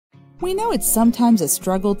We know it's sometimes a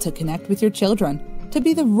struggle to connect with your children, to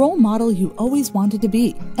be the role model you always wanted to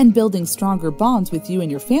be, and building stronger bonds with you and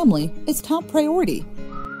your family is top priority.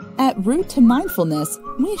 At Root to Mindfulness,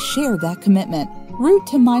 we share that commitment. Root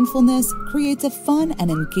to Mindfulness creates a fun and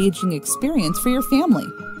engaging experience for your family.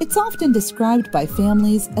 It's often described by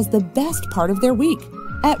families as the best part of their week.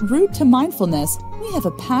 At Root to Mindfulness, we have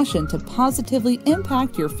a passion to positively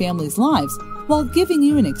impact your family's lives while giving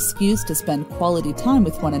you an excuse to spend quality time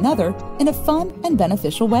with one another in a fun and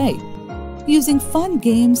beneficial way. Using fun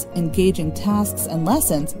games, engaging tasks, and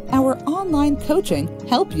lessons, our online coaching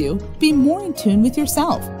help you be more in tune with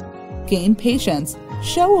yourself. Gain patience,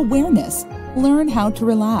 show awareness, learn how to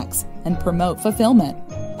relax, and promote fulfillment.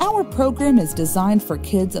 Our program is designed for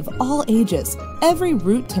kids of all ages. Every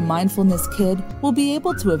Root to Mindfulness kid will be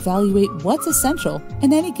able to evaluate what's essential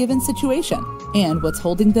in any given situation and what's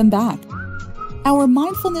holding them back. Our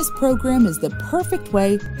mindfulness program is the perfect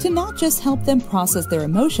way to not just help them process their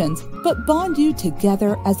emotions, but bond you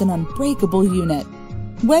together as an unbreakable unit.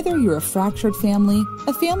 Whether you're a fractured family,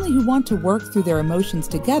 a family who want to work through their emotions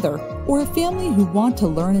together, or a family who want to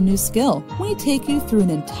learn a new skill, we take you through an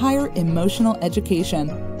entire emotional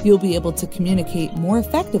education. You'll be able to communicate more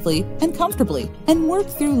effectively and comfortably and work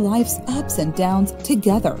through life's ups and downs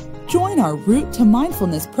together. Join our Root to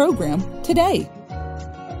Mindfulness program today.